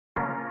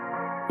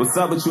What's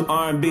up with you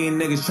R&B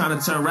niggas trying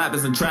to turn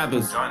rappers and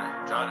trappers?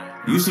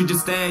 Joyner. You should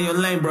just stay in your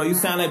lane, bro. You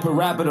sound like a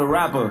rapper to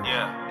rapper.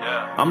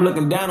 Yeah. I'm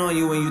looking down on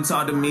you when you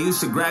talk to me. You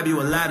should grab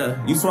you a ladder.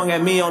 You swung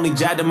at me, only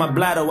jabbed in my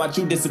bladder. Watch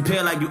you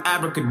disappear like you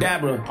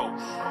abracadabra.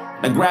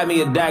 Now grab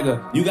me a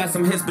dagger. You got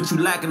some hits, but you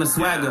lacking a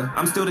swagger.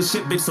 I'm still the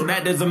shit, bitch, so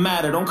that doesn't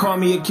matter. Don't call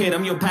me a kid,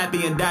 I'm your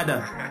pappy and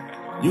dada.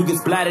 You get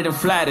splattered and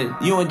flattered.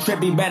 You and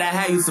Trippy better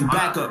have you some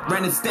backup.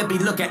 Ren and Stimpy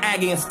looking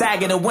aggy and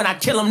staggered. And when I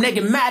kill him, they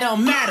get mad,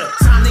 don't matter.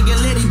 Time to get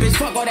litty, bitch,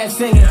 fuck all that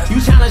singing.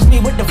 You challenge me,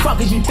 what the fuck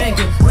is you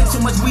thinking? Way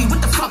too much weed,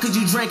 what the fuck is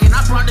you drinking?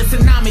 I brought the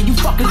tsunami, you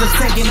fuckers are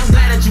sinking. I'm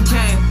glad that you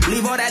came.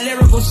 Leave all that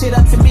lyrical shit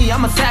up to me,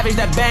 I'm a savage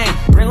that bang.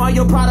 Bring all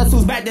your products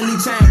who's back to Lee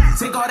Chain.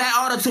 Take all that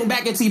auto-tune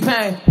back at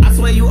T-Pain. I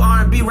swear you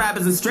R&B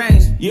rappers are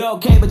strange. You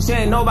okay, but you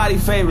ain't nobody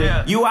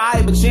favorite. You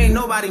alright, but you ain't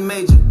nobody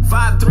major.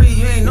 5'3",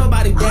 you ain't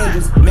nobody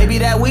dangerous. Maybe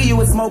that weed you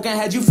was smoking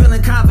had you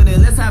feeling confident.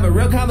 Let's have a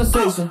real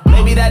conversation.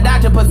 Maybe that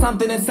doctor put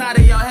something inside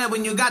of your head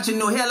when you got your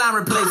new hairline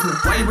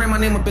replacement. Why you bring my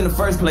name up in the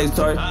first place,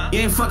 Tori? You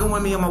ain't fucking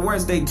with me on my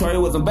worst day, Tori.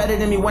 Wasn't better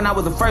than me when I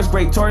was a first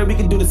grade, Tori. We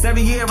can do this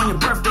every year on your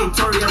birthday,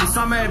 Tori. Every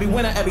summer, every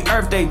winter, every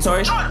Earth Day,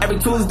 Tori. Every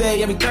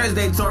Tuesday, every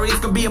Thursday, Tori. It's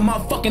gonna be a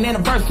motherfucking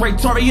anniversary,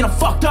 Tori. You done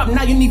fucked up,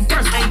 now you need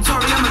first aid,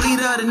 Tori. I'm a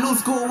leader of the new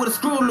school with a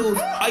screw loose.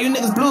 All you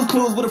niggas blues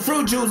clues with a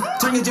fruit juice.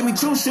 Turn your Jimmy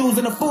Choo shoes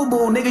into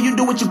FUBU. Nigga, you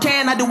do what you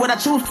can, I do what I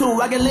choose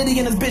to. I get litty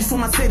in this bitch for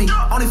my city.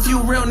 Only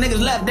few real niggas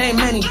left, they ain't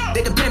many.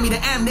 They can pay me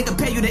the M, they can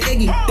pay you the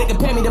Iggy. They can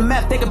pay me the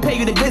meth, they can pay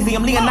you the Glizzy.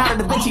 I'm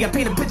Leonardo da Vinci, I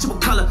paint a picture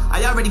with color.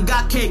 I already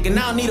got cake and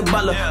I don't need a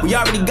butler. We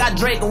already got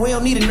Drake and we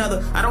don't need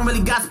another. I don't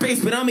really got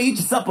space, but I'ma eat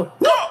your supper.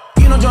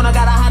 You know Joyner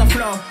got a hotter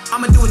flow.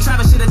 I'ma do a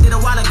Travis shit I did a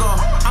while ago.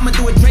 I'ma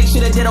do a Drake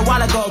shit I did a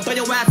while ago. Throw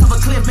your ass off a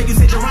cliff, make you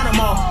say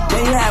Geronimo.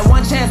 Then you had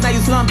one chance, now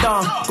you slumped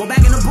on. Go back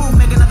in the booth,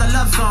 make another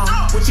love song.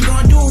 What you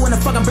gonna do when the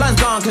fucking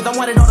blunt's gone? Cause I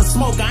wanted all the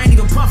smoke, I ain't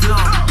even puff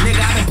long.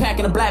 Nigga, I been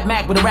packing a black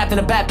Mac with a wrapped in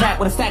a backpack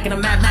with a stack in a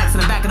Mad Max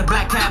in the back of the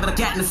black cab and a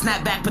cat in a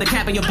snapback. Put a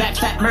cap in your back,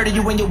 fat murder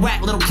you when you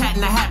whack. Little cat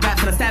in a hat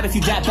raps and a stab if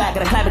you jab back.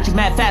 And I clap at you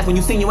mad fast when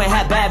you sing you ain't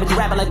half bad. But you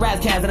rapping like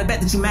Razzcast and I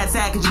bet that you mad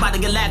sad cause you about to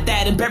get laughed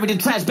at and buried in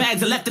trash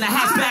bags and left in a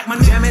hatchback. My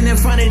jamming in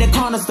front of the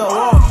corner store,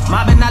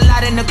 mobbing a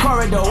lot in the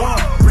corridor,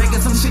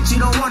 breaking some shit you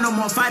don't want no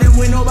more. Fighting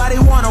with nobody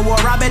want a war.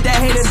 I bet that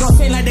haters gon'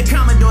 say like the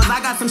Commodores.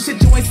 I got some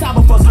shit you ain't stop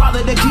before.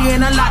 Swallow the key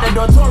and unlock the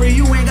door. Tory,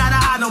 you ain't gotta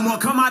hide no more.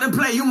 Come out and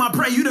play, you my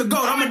prey, you the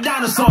goat, I'm a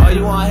dinosaur. Oh,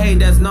 you wanna hate,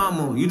 that's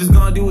normal. You just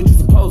gonna do what you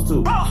supposed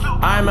to.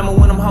 I remember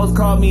when them hoes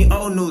called me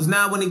old news.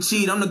 Now when they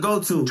cheat, I'm the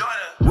go-to.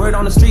 Word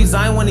on the streets,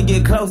 I ain't wanna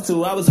get close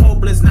to. I was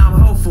hopeless, now I'm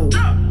hopeful.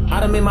 I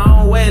done made my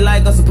own way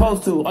like I'm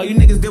supposed to. All you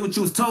niggas did what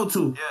you was told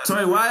to.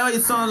 Tory, why all your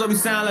songs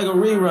always sound like a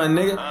rerun,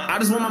 nigga? I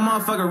just want my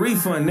motherfucking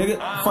refund,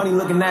 nigga. Funny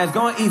looking ass,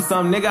 go and eat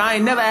some, nigga. I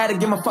ain't never had to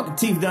get my fucking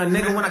teeth done,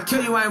 nigga. When I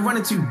kill you, I ain't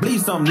running to you,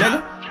 bleed some,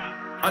 nigga.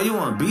 Oh, you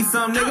wanna be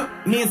some,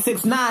 nigga? Me and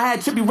 6ix9ine had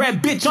Trippy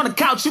Red bitch on the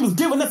couch. She was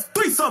giving us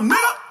threesome,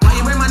 nigga. Why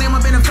you bring my name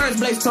up in the first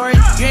place, Tory?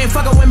 You ain't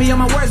fucking with me on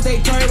my worst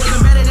day, Tory.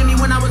 Wasn't better than me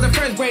when I was in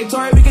first grade,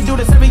 Tory. We can do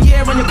this every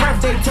year on your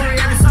birthday, Tory.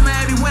 Every summer,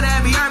 every winter,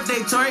 every Earth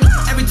Day, Tory.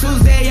 Every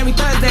Tuesday, every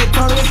Thursday,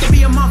 Tory. It could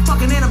be a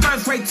motherfucking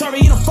anniversary,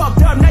 Tory. You done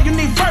fucked up, now you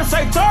need first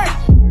aid, Tory.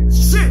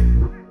 Shit.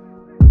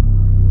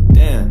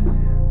 Damn.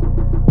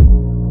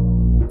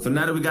 So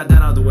now that we got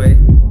that out of the way,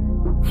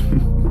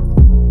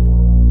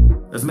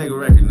 let's make a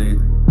record, nigga.